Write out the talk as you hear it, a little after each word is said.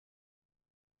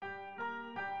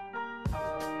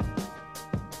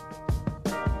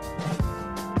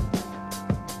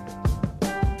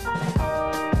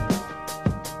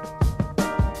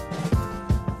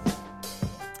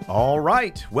All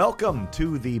right, welcome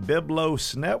to the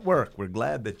Biblos Network. We're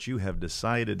glad that you have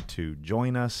decided to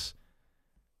join us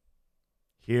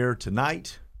here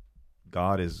tonight.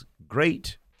 God is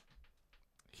great.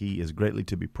 He is greatly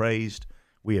to be praised.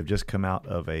 We have just come out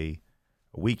of a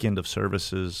weekend of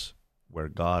services where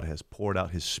God has poured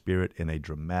out His Spirit in a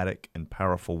dramatic and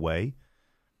powerful way.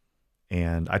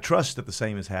 And I trust that the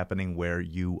same is happening where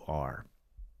you are.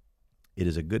 It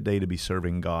is a good day to be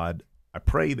serving God. I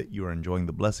pray that you are enjoying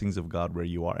the blessings of God where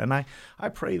you are. And I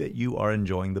pray that you are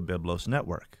enjoying the Biblos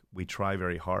Network. We try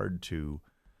very hard to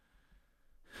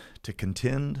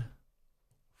contend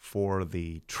for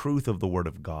the truth of the Word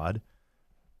of God,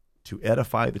 to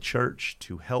edify the church,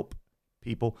 to help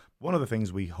people. One of the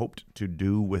things we hoped to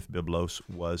do with Biblos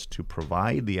was to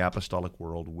provide the apostolic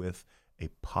world with a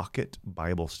pocket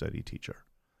Bible study teacher,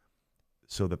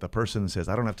 so that the person says,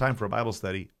 I don't have time for a Bible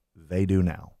study, they do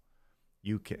now.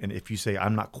 You can, and if you say,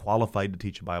 I'm not qualified to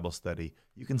teach a Bible study,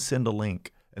 you can send a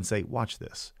link and say, watch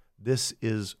this. This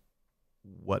is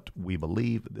what we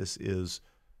believe. This is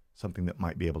something that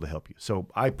might be able to help you. So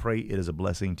I pray it is a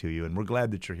blessing to you, and we're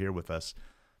glad that you're here with us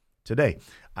today.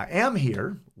 I am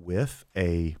here with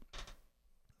a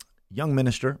young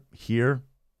minister here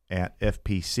at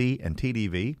FPC and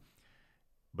TDV,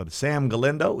 Brother Sam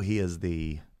Galindo. He is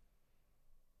the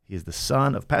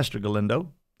son of Pastor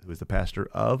Galindo, who is the pastor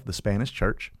of the Spanish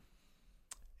church,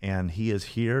 and he is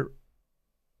here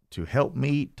to help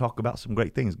me talk about some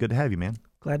great things. Good to have you, man.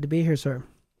 Glad to be here, sir.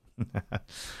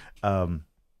 One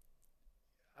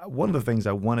of the things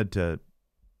I wanted to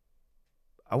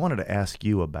ask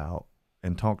you about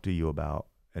and talk to you about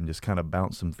and just kind of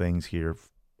bounce some things here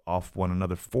off one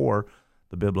another for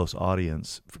the Biblos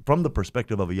audience from the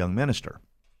perspective of a young minister.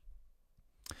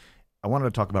 I wanted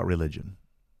to talk about religion.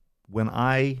 When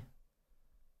I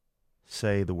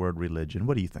say the word religion,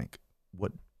 what do you think?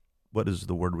 What does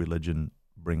the word religion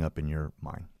bring up in your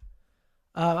mind?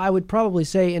 I would probably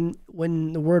say,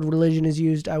 when the word religion is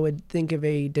used, I would think of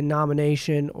a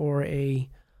denomination or a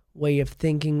way of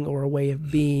thinking or a way of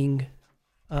being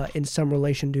in some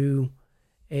relation to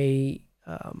a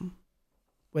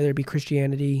whether it be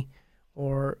Christianity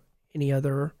or any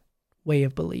other way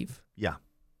of belief. Yeah.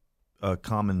 A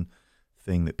common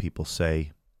thing that people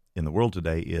say in the world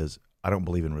today is, I don't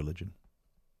believe in religion.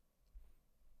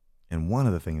 And one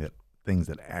of the things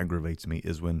that aggravates me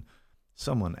is when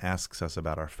someone asks us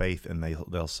about our faith and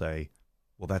they'll say,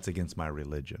 well, that's against my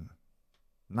religion,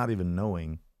 not even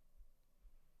knowing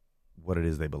what it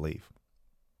is they believe.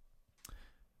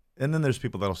 And then there's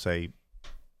people that'll say,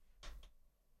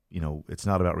 it's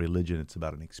not about religion, it's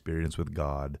about an experience with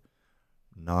God.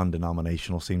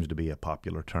 Non-denominational seems to be a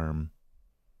popular term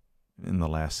in the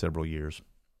last several years.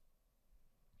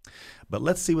 But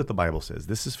let's see what the Bible says.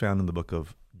 This is found in the book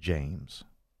of James.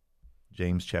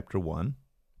 James chapter 1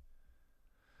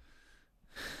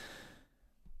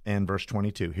 and verse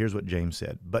 22. Here's what James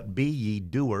said. But be ye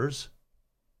doers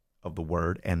of the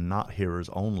word, and not hearers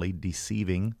only,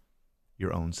 deceiving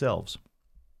your own selves.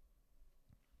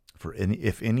 For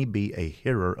if any be a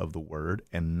hearer of the word,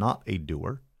 and not a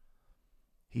doer,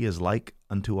 he is like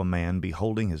unto a man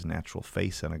beholding his natural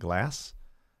face in a glass.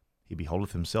 He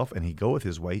beholdeth himself, and he goeth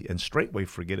his way, and straightway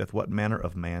forgetteth what manner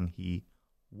of man he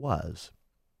was.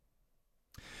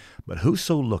 But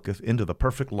whoso looketh into the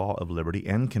perfect law of liberty,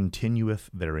 and continueth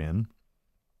therein,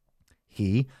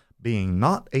 he, being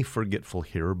not a forgetful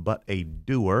hearer, but a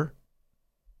doer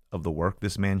of the work,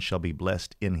 this man shall be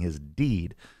blessed in his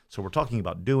deed. So we're talking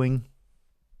about doing,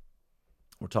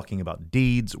 we're talking about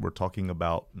deeds, we're talking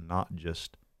about not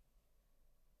just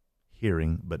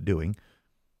hearing, but doing.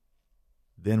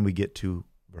 Then we get to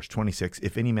verse 26.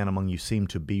 If any man among you seem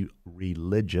to be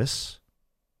religious,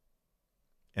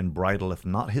 and bridleth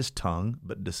not his tongue,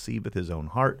 but deceiveth his own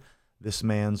heart, this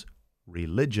man's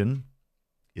religion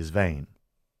is vain.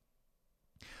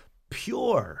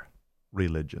 Pure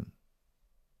religion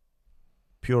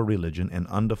and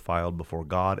undefiled before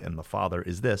God and the Father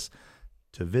is this,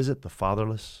 to visit the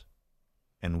fatherless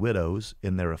and widows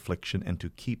in their affliction, and to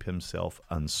keep himself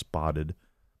unspotted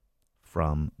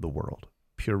from the world.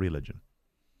 Pure religion.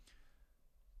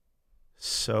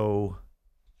 So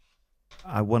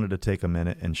I wanted to take a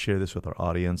minute and share this with our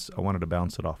audience. I wanted to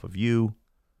bounce it off of you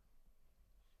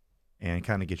and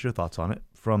kind of get your thoughts on it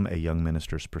from a young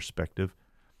minister's perspective.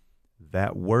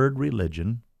 That word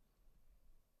religion,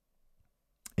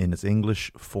 in its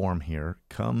English form here,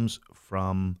 comes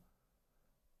from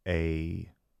I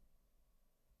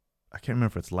can't remember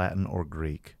if it's Latin or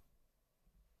Greek.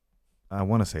 I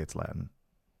want to say it's Latin.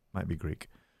 Might be Greek.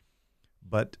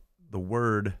 But the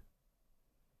word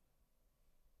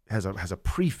has a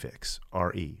prefix,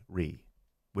 re,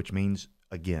 which means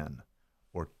again,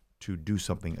 or to do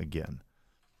something again.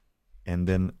 And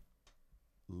then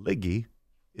ligi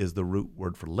is the root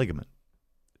word for ligament,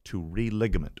 to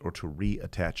re-ligament or to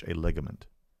reattach a ligament.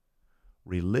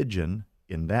 Religion,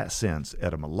 in that sense,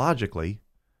 etymologically,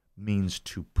 means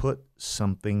to put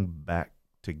something back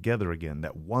together again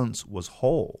that once was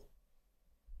whole.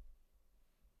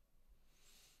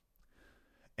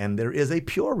 And there is a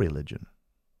pure religion.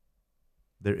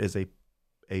 There is a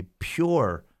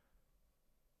pure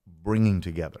bringing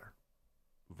together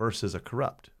versus a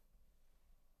corrupt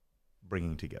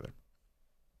bringing together.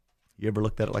 You ever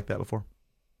looked at it like that before?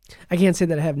 I can't say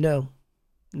that I have. No.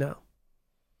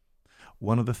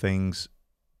 One of the things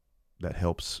that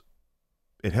helped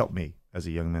me as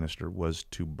a young minister was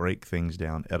to break things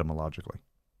down etymologically,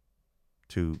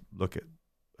 to look at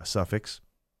a suffix,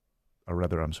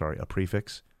 a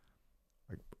prefix,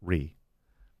 like re,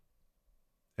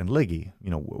 and ligi.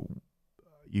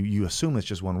 You assume it's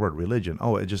just one word, religion.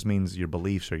 Oh, it just means your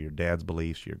beliefs or your dad's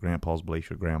beliefs, your grandpa's beliefs,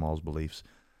 your grandma's beliefs.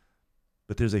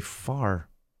 But there's a far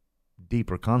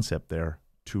deeper concept there,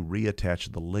 to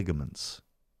reattach the ligaments.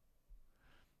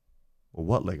 Well,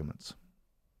 what ligaments?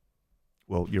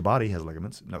 Well, your body has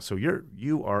ligaments. No, so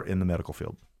you are in the medical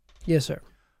field. Yes, sir.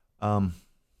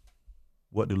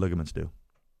 What do ligaments do?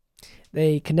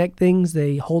 They connect things.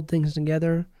 They hold things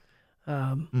together.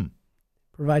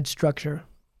 Provide structure.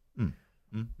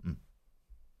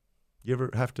 You ever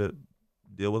have to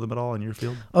deal with them at all in your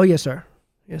field? Oh, yes, sir.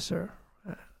 Yes, sir.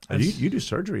 You do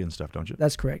surgery and stuff, don't you?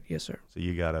 That's correct. Yes, sir. So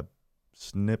you got to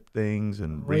snip things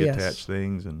and reattach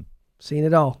things and seen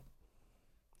it all.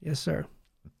 Yes, sir.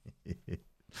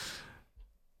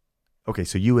 Okay,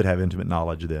 so you would have intimate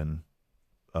knowledge then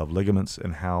of ligaments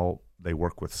and how they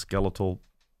work with the skeletal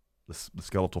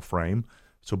frame.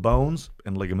 So bones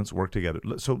and ligaments work together.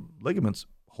 So ligaments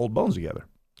hold bones together.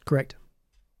 Correct.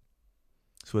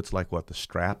 So it's like what, the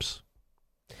straps?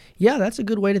 Yeah, that's a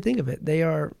good way to think of it. They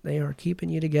are keeping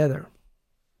you together.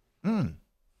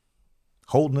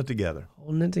 Holding it together.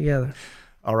 Holding it together.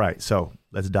 All right, so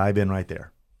let's dive in right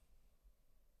there.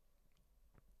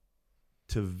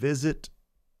 To visit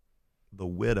the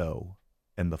widow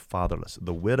and the fatherless.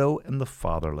 The widow and the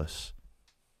fatherless.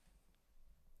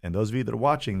 And those of you that are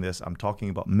watching this, I'm talking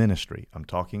about ministry. I'm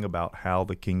talking about how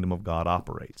the kingdom of God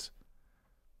operates.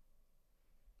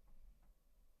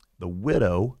 The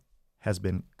widow has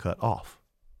been cut off.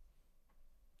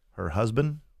 Her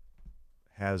husband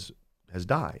has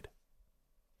died.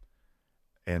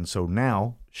 And so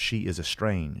now she is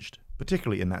estranged,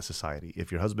 particularly in that society.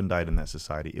 If your husband died in that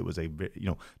society, it was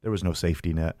there was no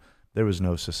safety net. There was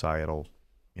no societal,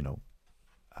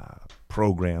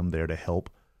 program there to help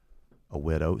a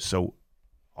widow. So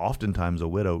oftentimes a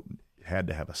widow had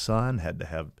to have a son, had to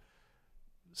have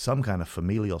some kind of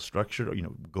familial structure,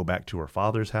 go back to her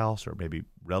father's house, or maybe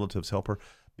relatives help her,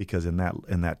 because in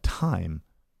that time,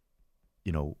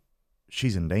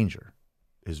 she's in danger.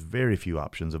 There's very few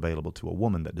options available to a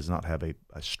woman that does not have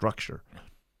a structure.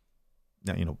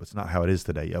 Now, it's not how it is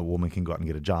today. A woman can go out and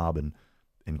get a job and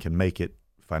can make it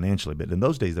financially, but in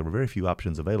those days there were very few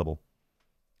options available.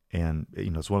 And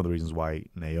it's one of the reasons why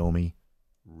Naomi,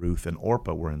 Ruth, and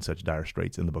Orpah were in such dire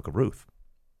straits in the book of Ruth,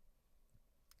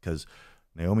 because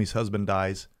Naomi's husband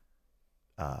dies.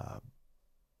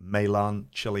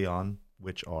 Mahlon, Chilion,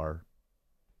 which are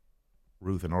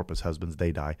Ruth and Orpah's husbands,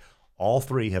 they die. All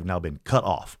three have now been cut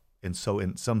off. And so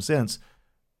in some sense,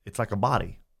 it's like a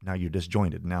body. Now you're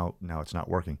disjointed. Now it's not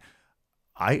working.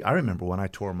 I remember when I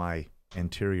tore my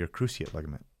anterior cruciate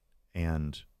ligament,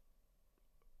 and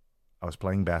I was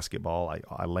playing basketball.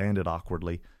 I landed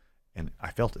awkwardly, and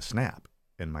I felt it snap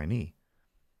in my knee.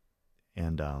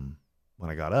 And when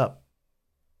I got up,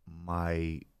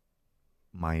 my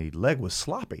leg was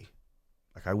sloppy.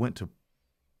 Like I went to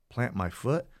plant my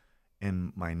foot,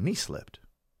 and my knee slipped.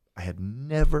 I had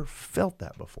never felt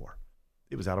that before.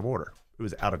 It was out of order. It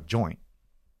was out of joint.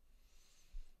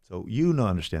 So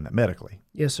understand that medically.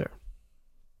 Yes, sir.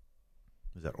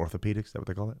 Is that orthopedics? Is that what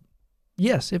they call it?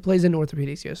 Yes, it plays in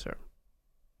orthopedics. Yes, sir.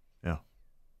 Yeah.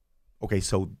 Okay,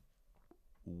 so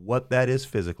what that is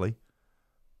physically,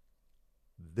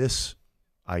 this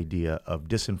idea of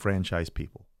disenfranchised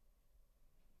people,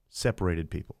 separated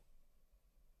people,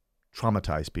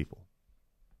 traumatized people,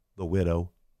 the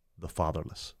widow, the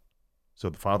fatherless. So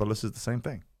the fatherless is the same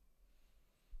thing.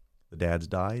 The dad's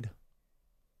died,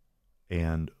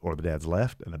 or the dad's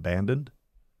left and abandoned,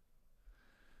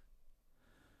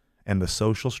 and the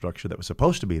social structure that was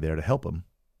supposed to be there to help him,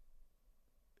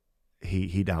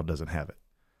 he now doesn't have it.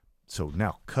 So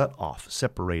now cut off,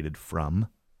 separated from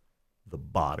the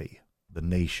body, the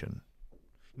nation.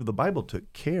 The Bible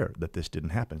took care that this didn't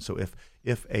happen. So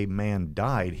if a man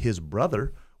died, his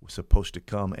brother was supposed to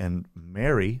come and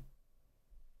marry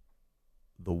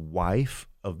the wife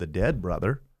of the dead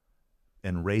brother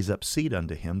and raise up seed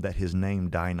unto him, that his name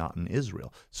die not in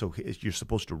Israel. So you're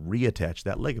supposed to reattach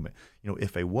that ligament.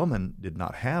 If a woman did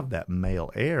not have that male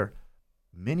heir,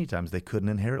 many times they couldn't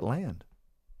inherit land,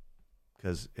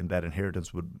 because that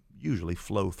inheritance would usually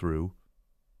flow through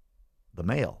the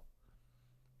male.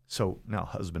 So now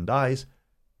husband dies,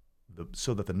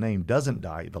 so that the name doesn't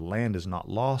die, the land is not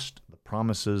lost, the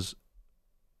promises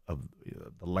of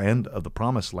the land of the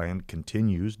promised land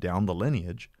continues down the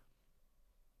lineage.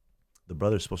 The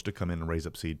brother's supposed to come in and raise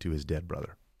up seed to his dead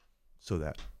brother, so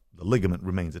that the ligament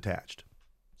remains attached,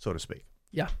 so to speak.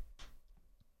 Yeah.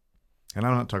 And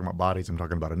I'm not talking about bodies, I'm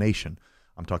talking about a nation.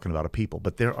 I'm talking about a people.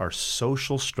 But there are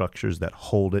social structures that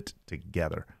hold it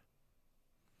together.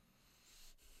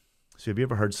 So have you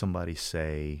ever heard somebody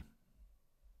say,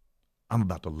 I'm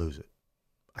about to lose it.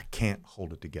 I can't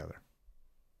hold it together?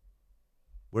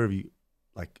 Where have you,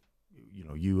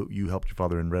 you helped your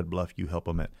father in Red Bluff, you help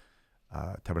him at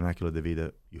Tabernacular de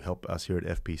Vida, you help us here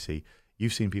at FPC.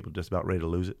 You've seen people just about ready to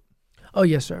lose it? Oh,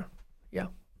 yes, sir. Yeah.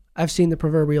 I've seen the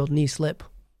proverbial knee slip.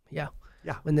 Yeah.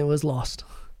 Yeah. When it was lost.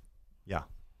 Yeah.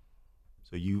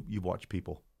 So you watch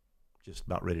people just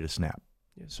about ready to snap.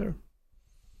 Yes, sir.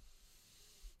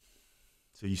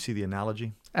 So you see the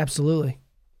analogy? Absolutely.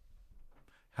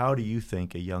 How do you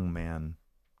think a young man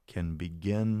can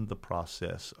begin the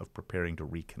process of preparing to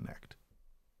reconnect?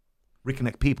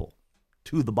 Reconnect people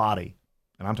to the body.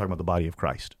 And I'm talking about the body of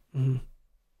Christ. Mm-hmm.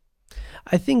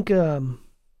 I think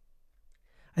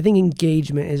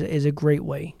engagement is a great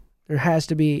way. There has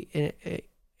to be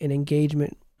an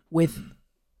engagement with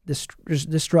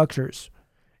the structures.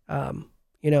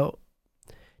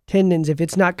 Tendons, if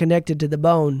it's not connected to the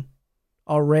bone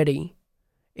already,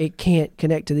 it can't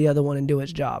connect to the other one and do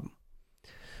its job.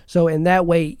 So in that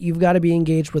way, you've got to be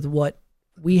engaged with what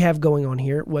we have going on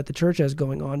here, what the church has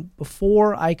going on,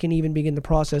 before I can even begin the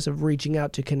process of reaching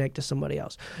out to connect to somebody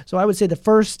else. So I would say the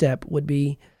first step would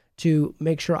be to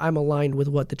make sure I'm aligned with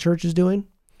what the church is doing,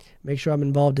 make sure I'm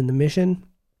involved in the mission,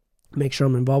 make sure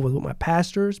I'm involved with what my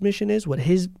pastor's mission is, what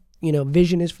his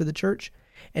vision is for the church.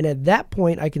 And at that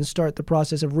point, I can start the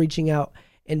process of reaching out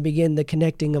and begin the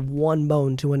connecting of one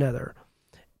bone to another.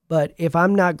 But if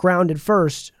I'm not grounded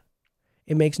first,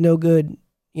 it makes no good.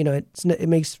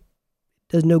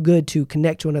 Does no good to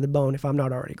connect to another bone if I'm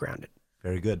not already grounded.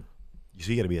 Very good.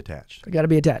 You got to be attached. I got to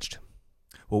be attached.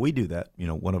 Well, we do that.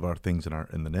 One of our things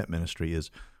in the net ministry is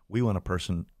we want a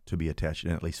person to be attached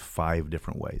in at least 5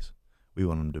 different ways. We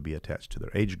want them to be attached to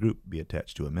their age group, be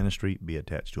attached to a ministry, be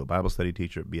attached to a Bible study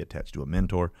teacher, be attached to a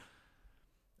mentor,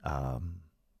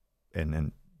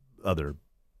 and other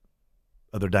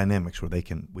dynamics where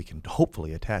we can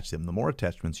hopefully attach them. The more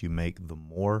attachments you make, the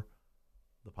more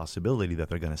the possibility that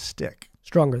they're going to stick.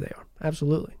 Stronger they are.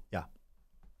 Absolutely. Yeah.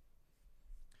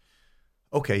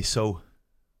 Okay, so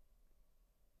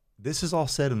this is all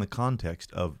said in the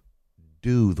context of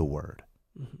do the word.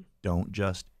 Mm-hmm. Don't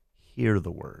just hear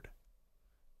the word.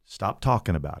 Stop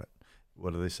talking about it.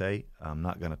 What do they say? I'm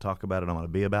not going to talk about it. I'm going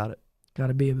to be about it. Got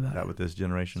to be about it. Is that what this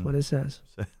generation? That's what it says.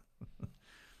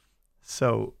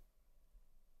 So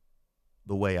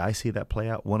the way I see that play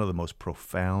out, one of the most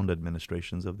profound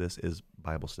administrations of this is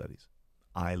Bible studies.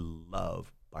 I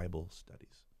love Bible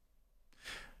studies.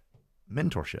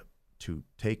 Mentorship, to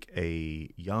take a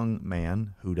young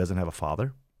man who doesn't have a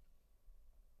father,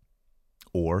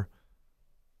 or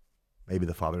maybe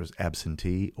the father is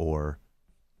absentee or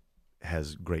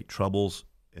has great troubles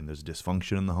and there's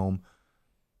dysfunction in the home.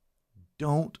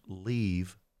 Don't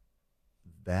leave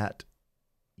that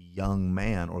young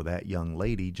man or that young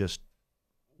lady just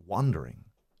wandering.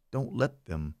 Don't let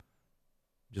them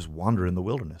just wander in the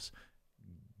wilderness.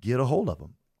 Get a hold of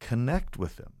them. Connect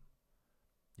with them.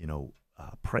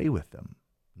 Pray with them.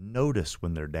 Notice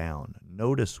when they're down.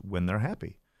 Notice when they're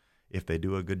happy. If they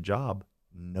do a good job,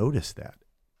 notice that.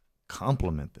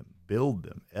 Compliment them. Build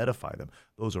them. Edify them.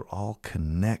 Those are all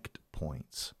connect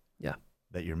points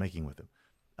that you're making with them.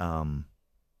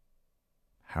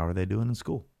 How are they doing in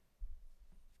school?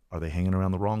 Are they hanging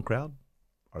around the wrong crowd?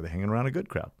 Are they hanging around a good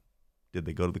crowd? Did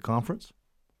they go to the conference?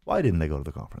 Why didn't they go to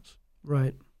the conference?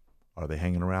 Right. Are they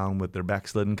hanging around with their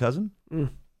backslidden cousin?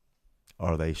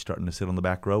 Are they starting to sit on the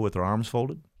back row with their arms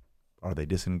folded? Are they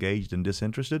disengaged and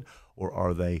disinterested? Or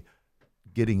are they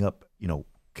getting up,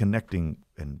 connecting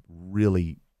and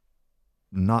really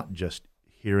not just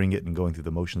hearing it and going through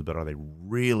the motions, but are they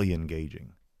really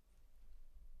engaging?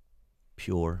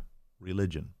 Pure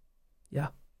religion. Yeah.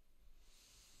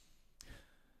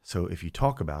 So if you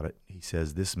talk about it, he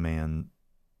says this man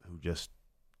who just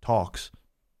talks,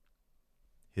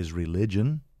 his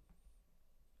religion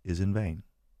is in vain.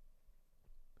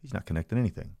 He's not connecting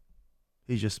anything.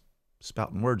 He's just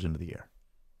spouting words into the air.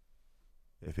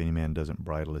 If any man doesn't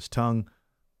bridle his tongue,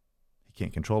 he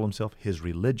can't control himself. His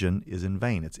religion is in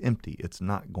vain. It's empty. It's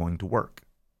not going to work.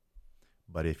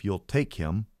 But if you'll take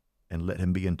him and let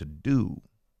him begin to do,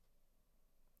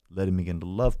 let him begin to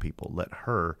love people, let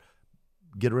her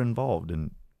get her involved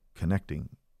in connecting,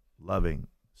 loving,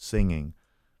 singing,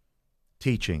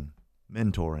 teaching,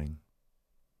 mentoring,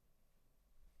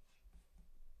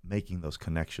 making those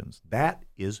connections. That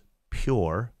is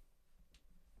pure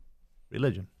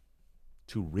religion.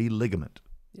 To re-ligament.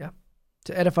 Yeah.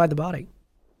 To edify the body.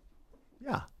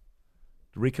 Yeah.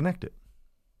 To reconnect it.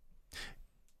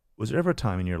 Was there ever a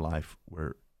time in your life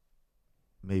where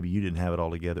maybe you didn't have it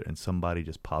all together and somebody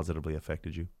just positively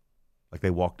affected you? Like they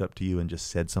walked up to you and just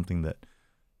said something that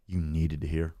you needed to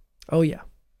hear? Oh, yeah.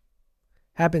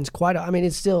 Happens quite there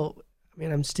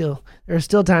are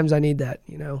still times I need that,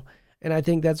 And I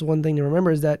think that's one thing to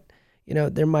remember is that,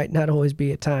 there might not always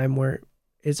be a time where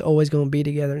it's always going to be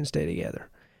together and stay together.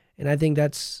 And I think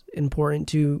that's important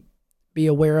to be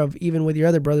aware of even with your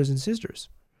other brothers and sisters.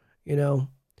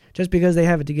 Just because they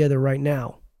have it together right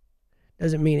now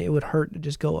doesn't mean it would hurt to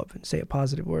just go up and say a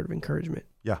positive word of encouragement.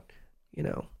 Yeah.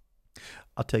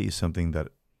 I'll tell you something that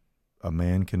a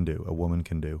man can do, a woman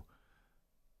can do.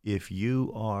 If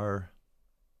you are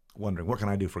wondering, what can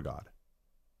I do for God?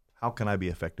 How can I be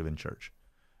effective in church?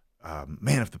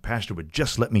 Man, if the pastor would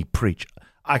just let me preach,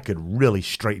 I could really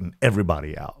straighten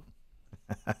everybody out.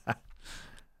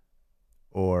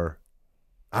 Or,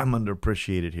 I'm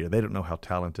underappreciated here. They don't know how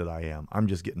talented I am. I'm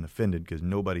just getting offended because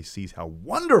nobody sees how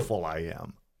wonderful I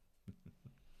am.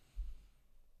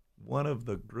 One of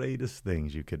the greatest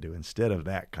things you could do instead of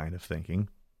that kind of thinking,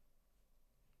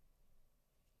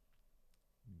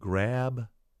 grab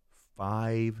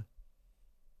 5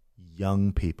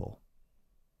 young people.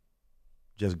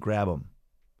 Just grab them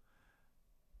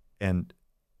and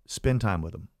spend time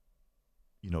with them.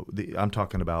 I'm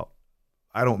talking about,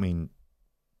 I don't mean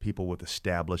people with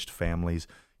established families.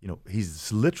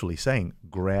 He's literally saying,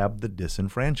 grab the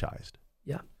disenfranchised.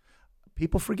 Yeah.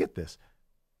 People forget this.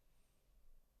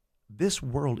 This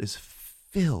world is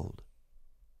filled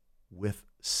with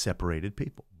separated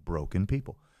people, broken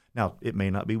people. Now, it may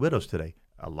not be widows today.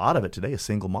 A lot of it today is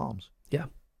single moms. Yeah.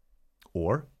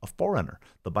 Or a foreigner.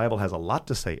 The Bible has a lot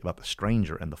to say about the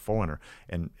stranger and the foreigner.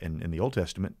 And in the Old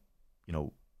Testament,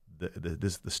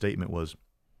 the statement was,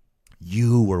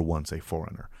 you were once a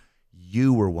foreigner.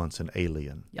 You were once an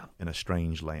alien in a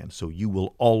strange land. So you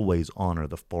will always honor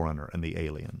the foreigner and the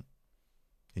alien.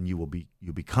 And you'll be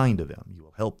kind to them. You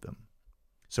will help them.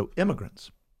 So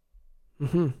immigrants,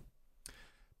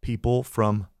 people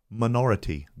from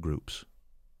minority groups,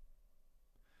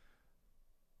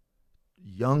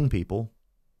 young people.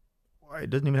 It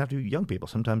doesn't even have to be young people.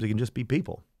 Sometimes it can just be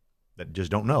people that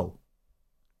just don't know.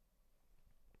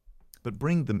 But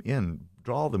bring them in,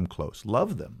 draw them close,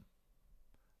 love them,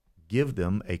 give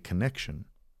them a connection,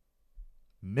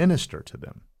 minister to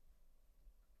them.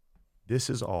 This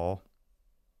is all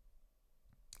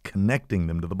connecting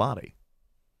them to the body.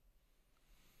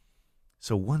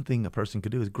 So one thing a person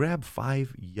could do is grab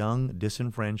 5 young,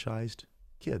 disenfranchised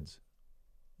kids,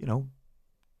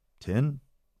 10,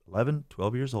 11,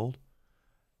 12 years old.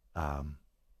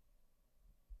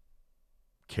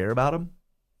 Care about them,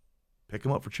 pick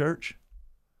them up for church,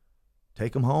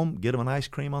 take them home, get them an ice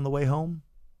cream on the way home,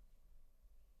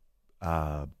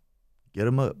 get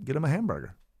them a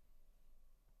hamburger.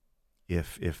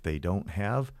 If they don't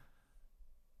have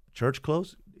church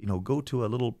clothes, go to a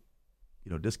little,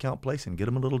 discount place and get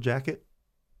them a little jacket.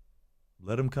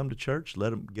 Let them come to church.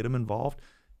 Get them involved.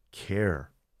 Care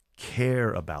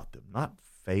about them, not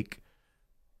fake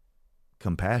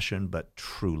compassion, but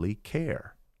truly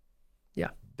care.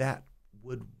 Yeah. That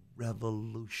would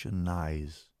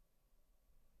revolutionize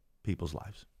people's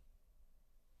lives.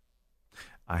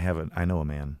 I know a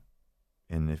man,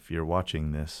 and if you're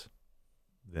watching this,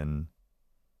 then,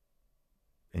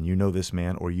 and you know this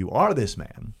man, or you are this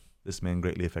man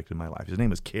greatly affected my life. His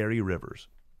name is Kerry Rivers.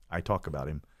 I talk about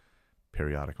him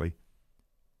periodically,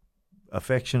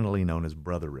 affectionately known as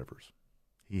Brother Rivers.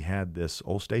 He had this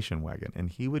old station wagon, and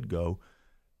he would go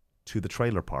to the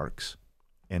trailer parks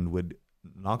and would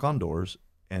knock on doors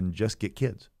and just get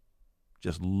kids,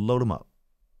 just load them up.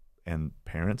 And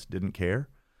parents didn't care.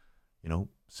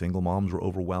 Single moms were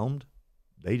overwhelmed.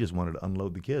 They just wanted to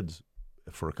unload the kids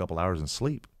for a couple hours and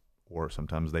sleep, or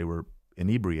sometimes they were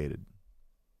inebriated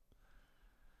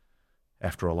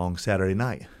after a long Saturday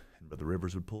night. And Brother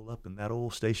Rivers would pull up in that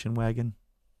old station wagon,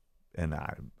 and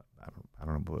I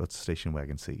don't know what's the station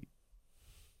wagon seat,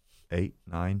 8,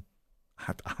 9.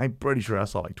 I'm pretty sure I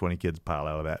saw like 20 kids pile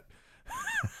out of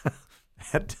that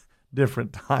at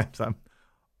different times. I'm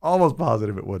almost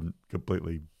positive it wasn't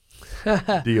completely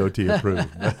DOT approved.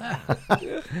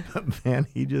 But man,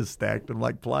 he just stacked them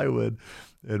like plywood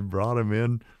and brought them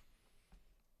in.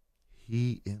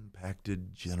 He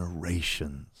impacted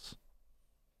generations.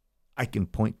 I can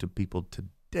point to people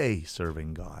today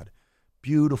serving God,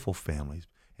 beautiful families,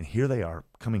 and here they are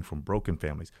coming from broken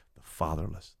families, the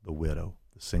fatherless, the widow,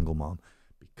 the single mom,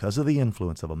 because of the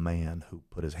influence of a man who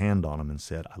put his hand on them and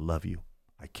said, I love you,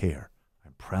 I care,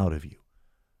 I'm proud of you.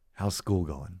 How's school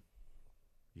going?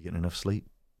 You getting enough sleep?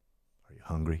 Are you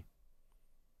hungry?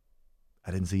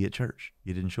 I didn't see you at church.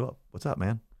 You didn't show up. What's up,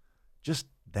 man? Just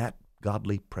that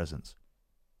godly presence,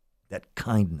 that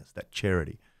kindness, that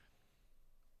charity.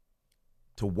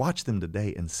 To watch them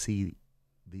today and see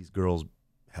these girls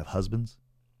have husbands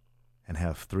and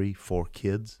have 3, 4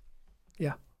 kids.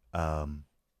 Yeah.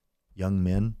 Young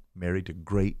men married to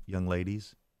great young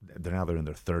ladies. They're in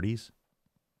their 30s,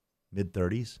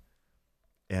 mid-30s,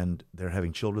 and they're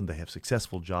having children. They have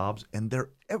successful jobs, and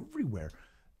they're everywhere.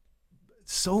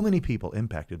 So many people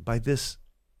impacted by this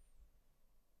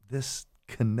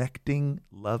connecting,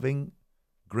 loving,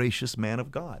 gracious man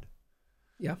of God.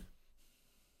 Yeah.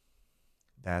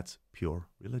 That's pure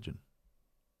religion.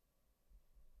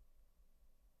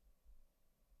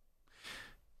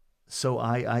 So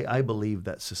I believe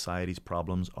that society's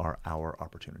problems are our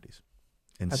opportunities.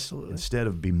 Absolutely. Instead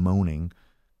of bemoaning,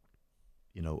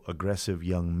 aggressive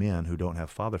young men who don't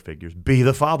have father figures, be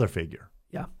the father figure.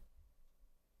 Yeah.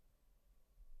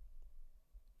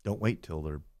 Don't wait till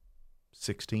they're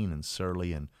 16 and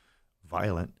surly and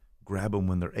violent. Grab them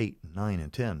when they're 8, 9,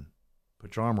 and 10.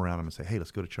 Put your arm around them and say, hey,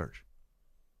 let's go to church.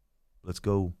 Let's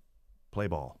go play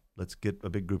ball. Let's get a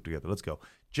big group together. Let's go.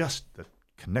 Just the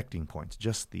connecting points,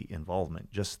 just the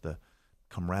involvement, just the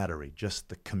camaraderie, just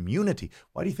the community.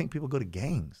 Why do you think people go to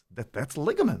gangs? That's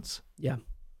ligaments. Yeah.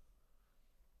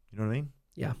 You know what I mean?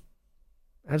 Yeah.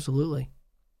 Absolutely.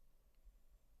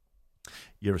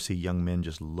 You ever see young men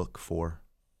just look for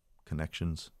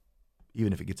connections,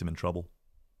 even if it gets them in trouble?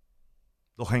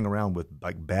 They'll hang around with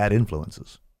like bad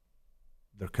influences.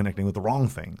 They're connecting with the wrong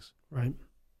things. Right.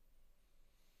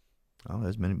 Oh,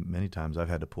 there's many times I've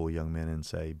had to pull young men and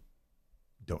say,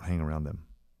 don't hang around them.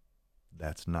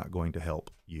 That's not going to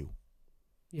help you.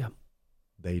 Yeah.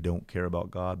 They don't care about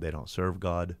God. They don't serve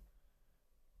God.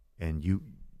 And you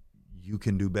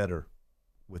can do better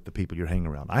with the people you're hanging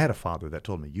around. I had a father that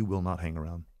told me, you will not hang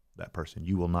around that person.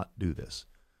 You will not do this.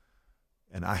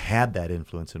 And I had that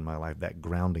influence in my life, that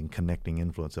grounding, connecting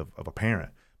influence of a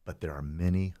parent. But there are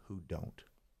many who don't.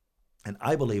 And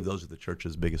I believe those are the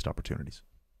church's biggest opportunities.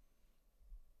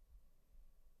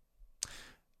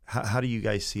 How do you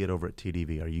guys see it over at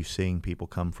TDV? Are you seeing people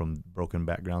come from broken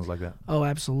backgrounds like that? Oh,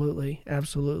 absolutely.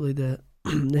 Absolutely. The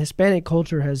Hispanic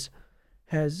culture has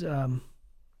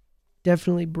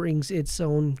definitely brings its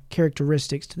own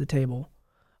characteristics to the table.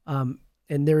 And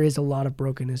there is a lot of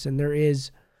brokenness, and there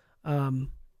is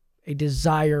a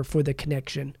desire for the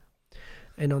connection.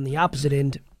 And on the opposite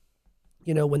end,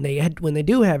 when they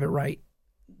do have it right,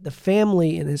 the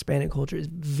family in the Hispanic culture is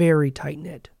very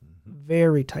tight-knit.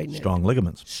 Very tight-knit. Strong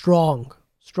ligaments. Strong.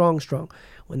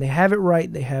 When they have it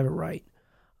right, they have it right.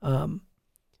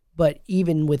 But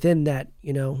even within that,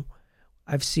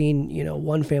 I've seen,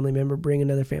 one family member bring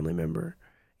another family member,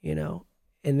 and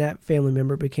that family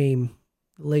member became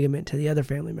the ligament to the other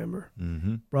family member.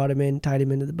 Mm-hmm. Brought him in, tied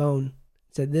him into the bone,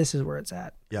 said, this is where it's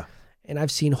at. Yeah. And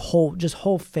I've seen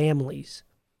whole families,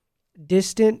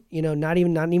 distant, not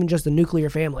even just the nuclear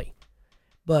family,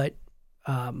 but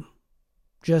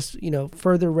just,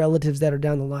 further relatives that are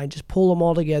down the line, just pull them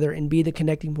all together and be the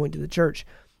connecting point to the church.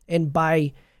 And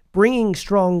by bringing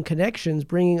strong connections,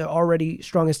 bringing an already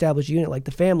strong established unit like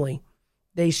the family,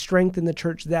 they strengthen the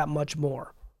church that much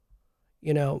more.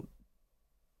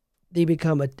 They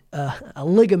become a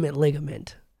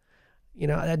ligament.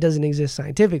 That doesn't exist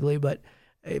scientifically, but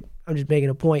I'm just making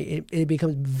a point. It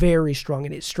becomes very strong,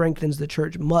 and it strengthens the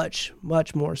church much,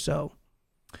 much more so.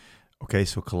 Okay,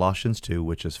 so Colossians 2,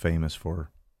 which is famous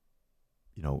for,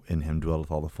 in him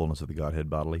dwelleth all the fullness of the Godhead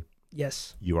bodily.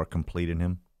 Yes. You are complete in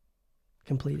him.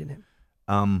 Complete in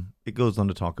him. It goes on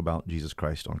to talk about Jesus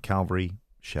Christ on Calvary,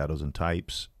 shadows and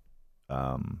types,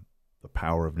 the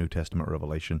power of New Testament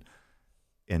revelation.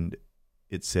 And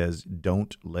it says,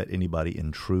 don't let anybody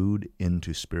intrude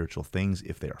into spiritual things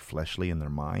if they are fleshly in their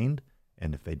mind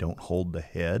and if they don't hold the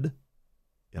head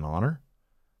in honor.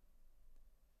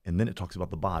 And then it talks about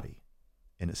the body.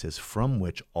 And it says, from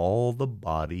which all the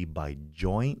body by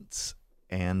joints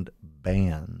and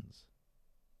bands,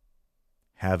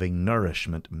 having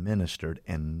nourishment ministered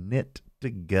and knit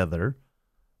together,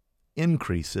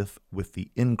 increaseth with the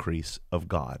increase of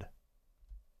God.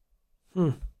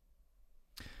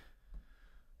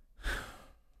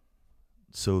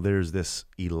 So there's this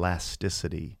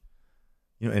elasticity,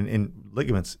 and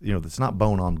ligaments, it's not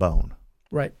bone on bone.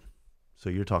 Right. So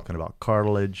you're talking about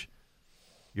cartilage.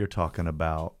 You're talking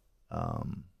about, I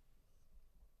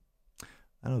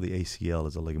know the ACL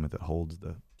is a ligament that holds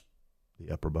the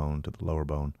upper bone to the lower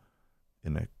bone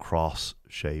in a cross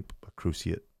shape, a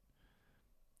cruciate.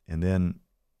 And then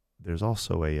there's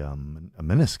also a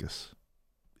meniscus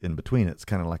in between. It's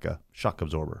kind of like a shock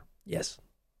absorber. Yes.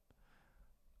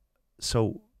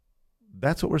 So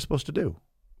that's what we're supposed to do.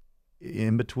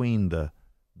 In between the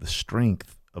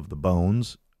strength of the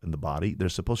bones and the body,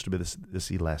 there's supposed to be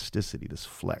this elasticity, this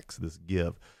flex, this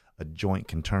give. A joint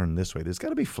can turn this way. There's got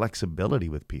to be flexibility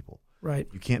with people. Right.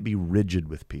 You can't be rigid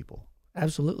with people.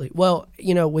 Absolutely. Well,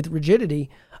 with rigidity,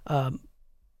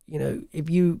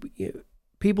 if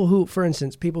people who, for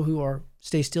instance, people who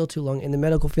stay still too long in the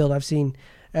medical field,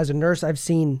 as a nurse, I've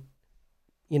seen,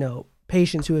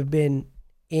 patients who have been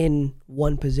in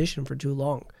one position for too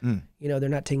long. They're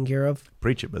not taken care of.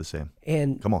 Preach it, Brother Sam.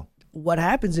 And come on. What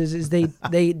happens is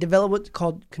they develop what's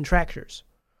called contractures.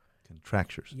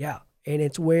 Contractures. Yeah. And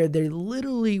it's where they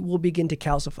literally will begin to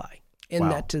calcify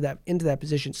into that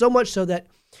position. So much so that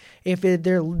if they're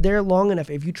there long enough,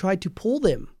 if you try to pull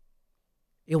them,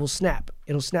 it will snap.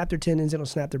 It'll snap their tendons. It'll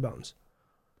snap their bones.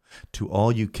 To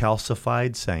all you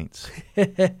calcified saints,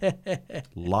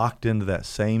 locked into that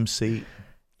same seat,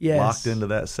 yes. Locked into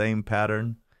that same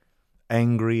pattern,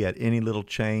 angry at any little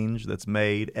change that's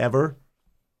made ever.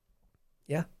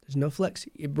 Yeah, there's no flex.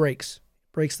 It breaks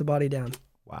the body down.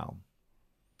 Wow.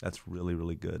 That's really,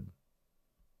 really good.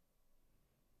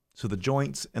 So the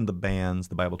joints and the bands,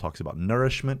 the Bible talks about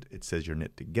nourishment. It says you're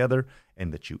knit together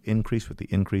and that you increase with the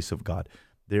increase of God.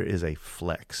 There is a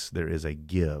flex. There is a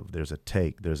give. There's a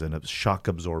take. There's a shock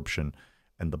absorption.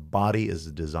 And the body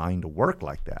is designed to work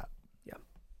like that. Yeah.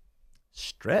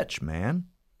 Stretch, man.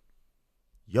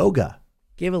 Yoga.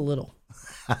 Give a little.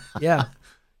 Yeah.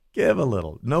 Give a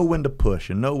little. Know when to push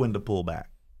and know when to pull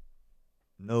back.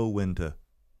 Know when to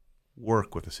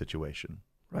work with a situation.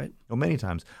 Right. Many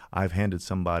times I've handed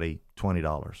somebody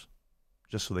 $20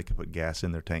 just so they could put gas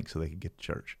in their tank so they could get to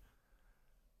church.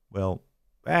 Well,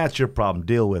 that's your problem.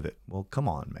 Deal with it. Well, come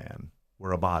on, man.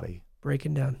 We're a body.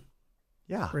 Breaking down.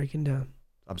 Yeah. Breaking down.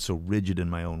 I'm so rigid in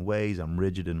my own ways. I'm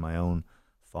rigid in my own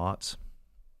thoughts.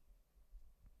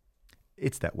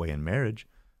 It's that way in marriage.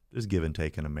 There's give and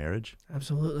take in a marriage.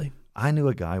 Absolutely. I knew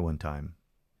a guy one time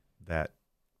that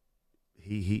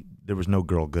there was no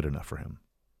girl good enough for him.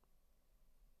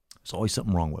 There's always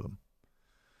something wrong with him.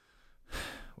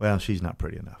 Well, she's not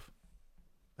pretty enough.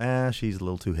 She's a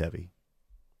little too heavy.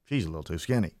 She's a little too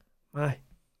skinny. Why?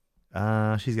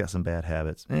 She's got some bad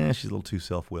habits. She's a little too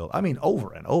self-willed. I mean,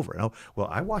 over and over and over. Well,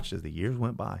 I watched as the years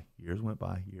went by. He's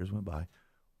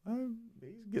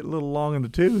getting a little long in the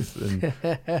tooth.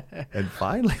 And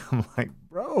finally, I'm like,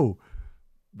 bro,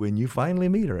 when you finally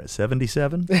meet her at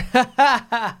 77.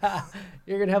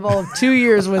 You're going to have all of 2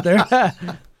 years with her.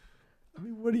 I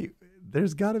mean,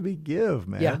 there's got to be give,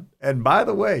 man. Yeah. And by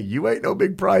the way, you ain't no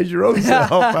big prize your own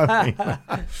self. I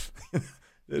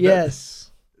mean,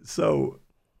 yes. So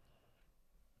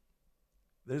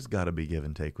there's got to be give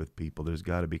and take with people. There's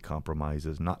got to be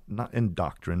compromises, not in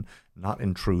doctrine, not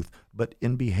in truth, but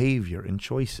in behavior, in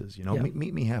choices. Yeah.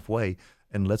 Meet me halfway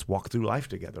and let's walk through life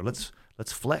together. Let's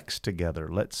flex together.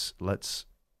 Let's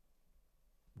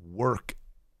work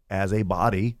as a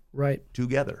body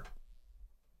together.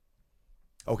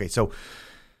 Okay, so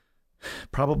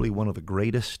probably one of the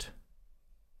greatest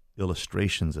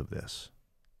illustrations of this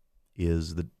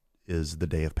is the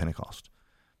day of Pentecost,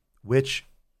 which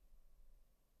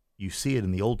you see it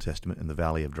in the Old Testament in the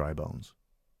Valley of Dry Bones.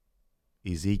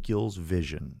 Ezekiel's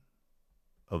vision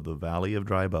of the Valley of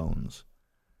Dry Bones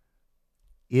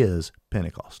is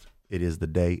Pentecost. It is the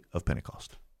day of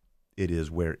Pentecost. It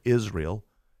is where Israel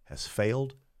has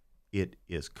failed. It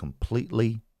is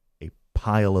completely a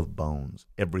pile of bones.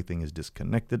 Everything is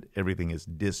disconnected. Everything is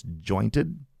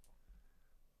disjointed.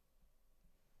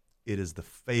 It is the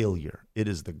failure. It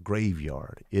is the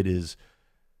graveyard. It is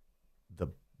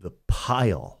the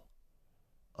pile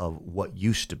of what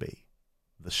used to be,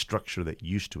 the structure that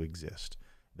used to exist,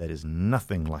 that is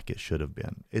nothing like it should have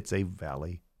been. It's a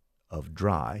valley of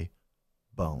dry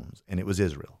bones, and it was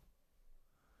Israel.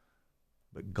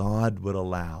 But God would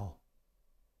allow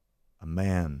a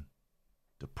man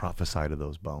to prophesy to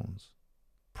those bones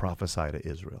prophesy to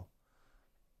Israel.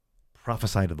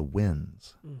 Prophesy to the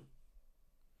winds.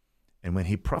 And when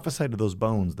he prophesied to those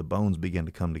bones, the bones began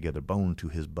to come together, bone to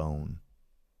his bone,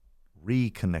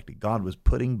 reconnected. God was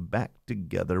putting back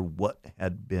together what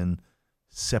had been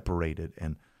separated.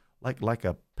 And like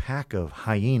a pack of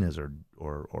hyenas or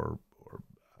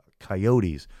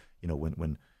coyotes,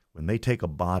 when they take a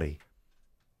body,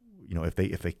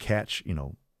 if they catch,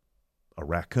 a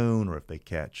raccoon, or if they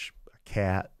catch a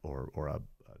cat or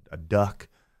a duck,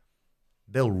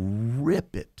 they'll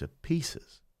rip it to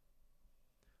pieces.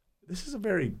 This is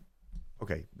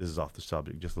this is off the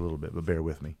subject just a little bit, but bear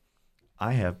with me.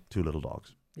 I have 2 little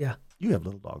dogs. Yeah. You have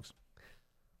little dogs.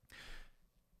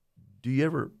 Do you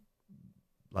ever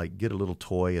get a little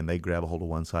toy and they grab a hold of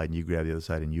one side and you grab the other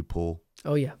side and you pull?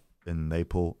 Oh, yeah. And they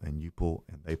pull and you pull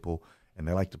and they pull, and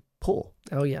they like to pull.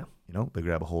 Oh, yeah. They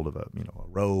grab a hold of a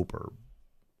rope or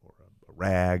a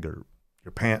rag or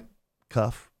your pant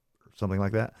cuff or something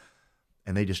like that,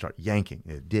 and they just start yanking.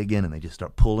 They dig in and they just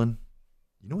start pulling.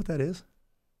 You know what that is?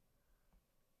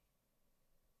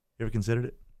 You ever considered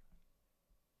it?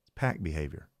 It's pack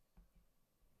behavior.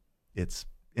 It's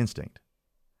instinct.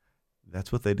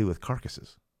 That's what they do with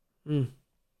carcasses. It's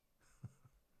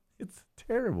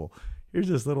terrible. Here's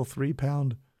this little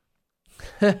 3-pound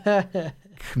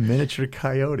miniature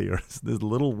coyote or this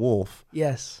little wolf.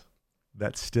 Yes.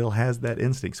 That still has that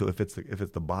instinct. So if it's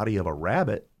the body of a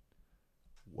rabbit,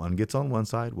 one gets on one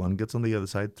side, one gets on the other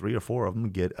side, 3 or 4 of them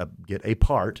get a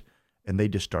part, and they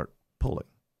just start pulling.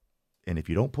 And if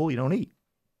you don't pull, you don't eat.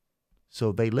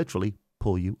 So they literally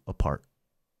pull you apart.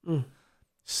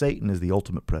 Satan is the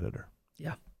ultimate predator.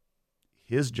 Yeah.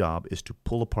 His job is to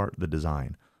pull apart the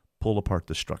design, pull apart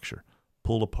the structure,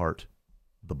 pull apart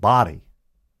the body,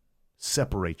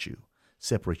 separate you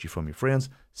from your friends,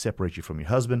 separate you from your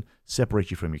husband, separate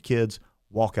you from your kids,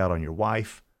 walk out on your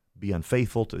wife, be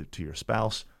unfaithful to your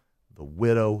spouse, the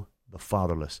widow, the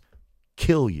fatherless,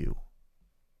 kill you,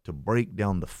 to break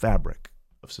down the fabric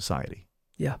of society.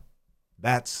 Yeah.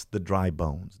 That's the dry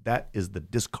bones. That is the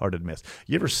discarded mess.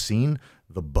 You ever seen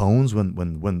the bones when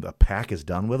the pack is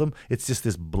done with them? It's just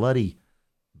this bloody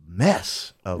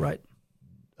mess of right.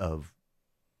 I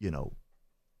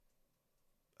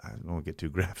don't want to get too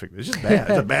graphic. It's just bad.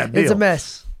 It's a bad deal. It's a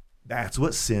mess. That's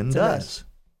what sin does.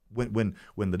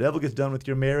 When the devil gets done with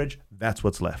your marriage, that's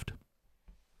what's left.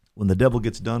 When the devil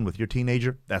gets done with your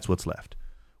teenager, that's what's left.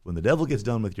 When the devil gets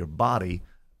done with your body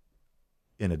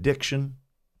in addiction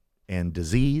and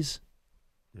disease,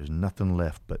 there's nothing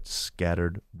left but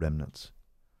scattered remnants.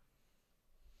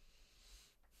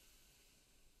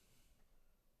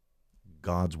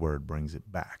 God's word brings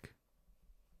it back.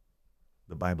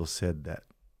 The Bible said that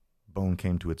bone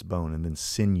came to its bone, and then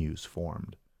sinews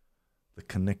formed. The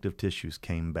connective tissues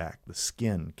came back. The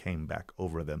skin came back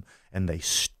over them, and they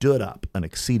stood up an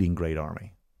exceeding great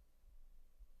army.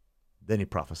 Then he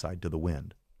prophesied to the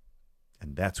wind,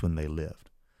 and that's when they lived.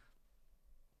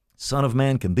 Son of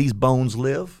man, can these bones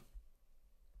live?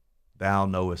 Thou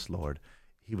knowest, Lord.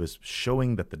 He was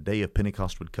showing that the day of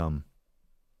Pentecost would come,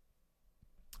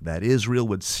 that Israel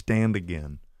would stand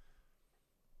again,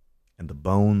 and the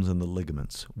bones and the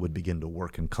ligaments would begin to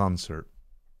work in concert,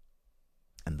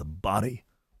 and the body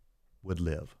would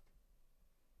live.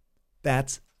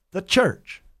 That's the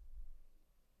church.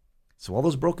 So all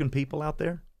those broken people out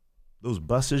there, those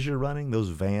buses you're running, those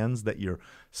vans that you're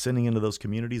sending into those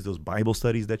communities, those Bible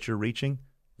studies that you're reaching,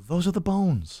 those are the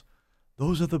bones.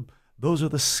 Those are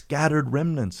the scattered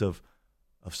remnants of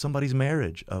somebody's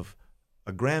marriage, of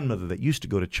a grandmother that used to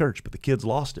go to church, but the kids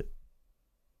lost it.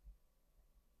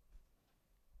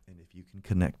 And if you can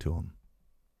connect to them,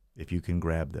 if you can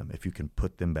grab them, if you can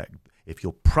put them back, if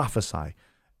you'll prophesy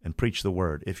and preach the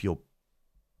word, if you'll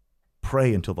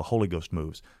pray until the Holy Ghost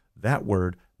moves, that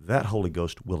word, that Holy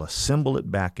Ghost will assemble it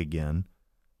back again.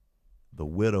 The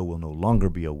widow will no longer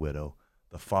be a widow.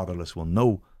 The fatherless will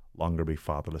no longer be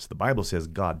fatherless. The Bible says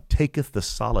God taketh the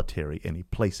solitary and he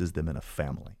places them in a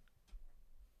family.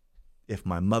 If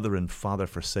my mother and father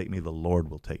forsake me, the Lord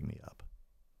will take me up.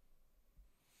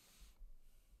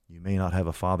 You may not have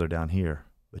a father down here,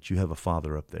 but you have a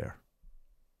father up there.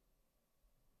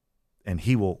 And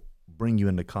he will bring you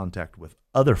into contact with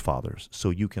other fathers so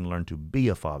you can learn to be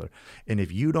a father. And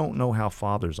if you don't know how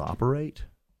fathers operate,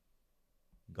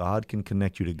 God can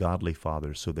connect you to godly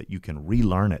fathers so that you can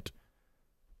relearn it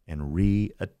and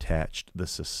reattach the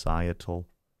societal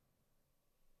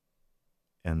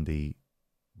and the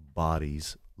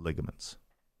body's ligaments.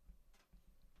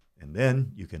 And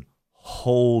then you can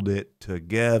hold it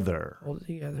together. Hold it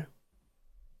together.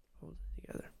 Hold it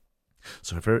together.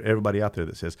 So if everybody out there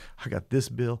that says, I got this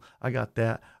bill, I got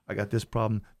that, I got this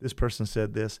problem, this person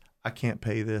said this, I can't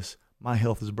pay this, my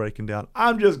health is breaking down,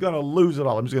 I'm just going to lose it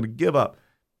all, I'm just going to give up.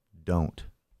 Don't.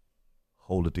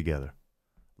 Hold it together.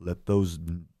 Let those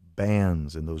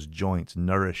bands and those joints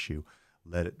nourish you.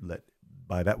 Let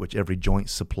by that which every joint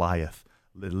supplieth,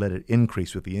 let it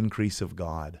increase with the increase of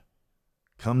God.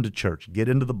 Come to church. Get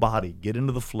into the body. Get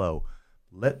into the flow.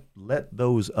 Let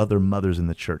those other mothers in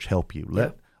the church help you.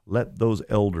 Let those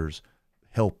elders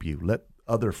help you. Let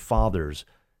other fathers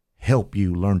help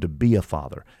you learn to be a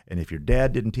father. And if your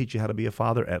dad didn't teach you how to be a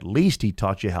father, at least he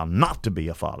taught you how not to be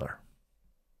a father.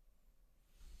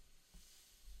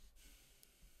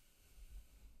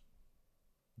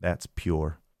 That's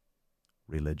pure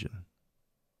religion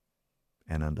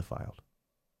and undefiled.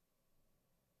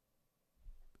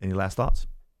 Any last thoughts?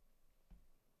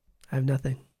 I have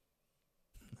nothing.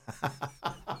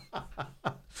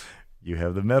 You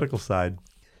have the medical side.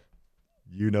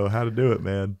 You know how to do it,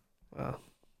 man. Wow.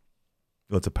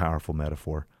 Well, it's a powerful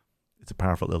metaphor. It's a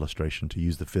powerful illustration to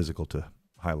use the physical to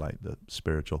highlight the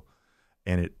spiritual.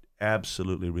 And it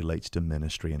absolutely relates to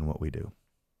ministry and what we do.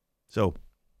 So,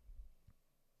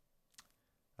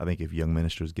 I think if young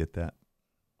ministers get that.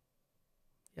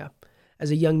 Yeah. As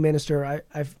a young minister,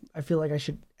 I feel like I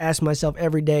should ask myself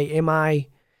every day, am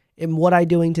what I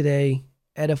doing today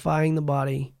edifying the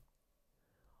body,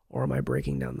 or am I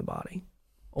breaking down the body?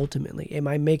 Ultimately, am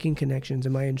I making connections?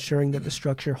 Am I ensuring that the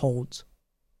structure holds?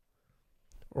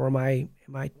 Or am I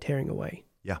tearing away?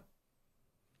 Yeah.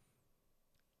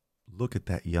 Look at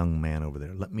that young man over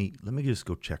there. Let me just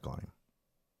go check on him.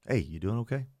 Hey, you doing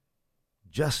okay?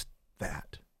 Just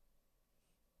that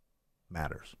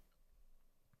matters.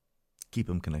 Keep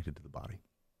him connected to the body.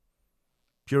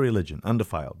 Pure religion,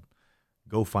 undefiled.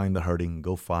 Go find the hurting.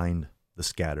 Go find the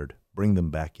scattered. Bring them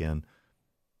back in.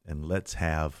 And let's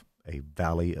have a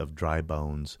valley of dry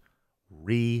bones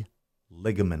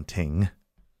re-ligamenting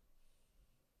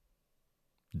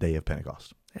day of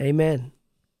Pentecost. Amen.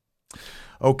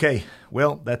 Okay,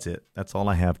 well, that's it. That's all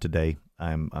I have today.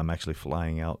 I'm actually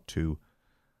flying out to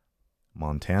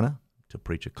Montana to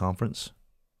preach a conference.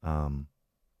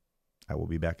 I will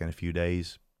be back in a few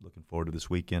days. Looking forward to this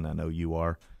weekend. I know you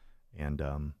are. And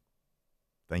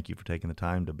thank you for taking the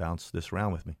time to bounce this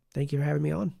around with me. Thank you for having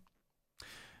me on.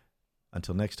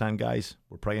 Until next time, guys,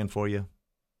 we're praying for you.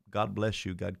 God bless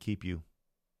you. God keep you.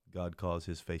 God cause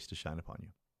his face to shine upon you.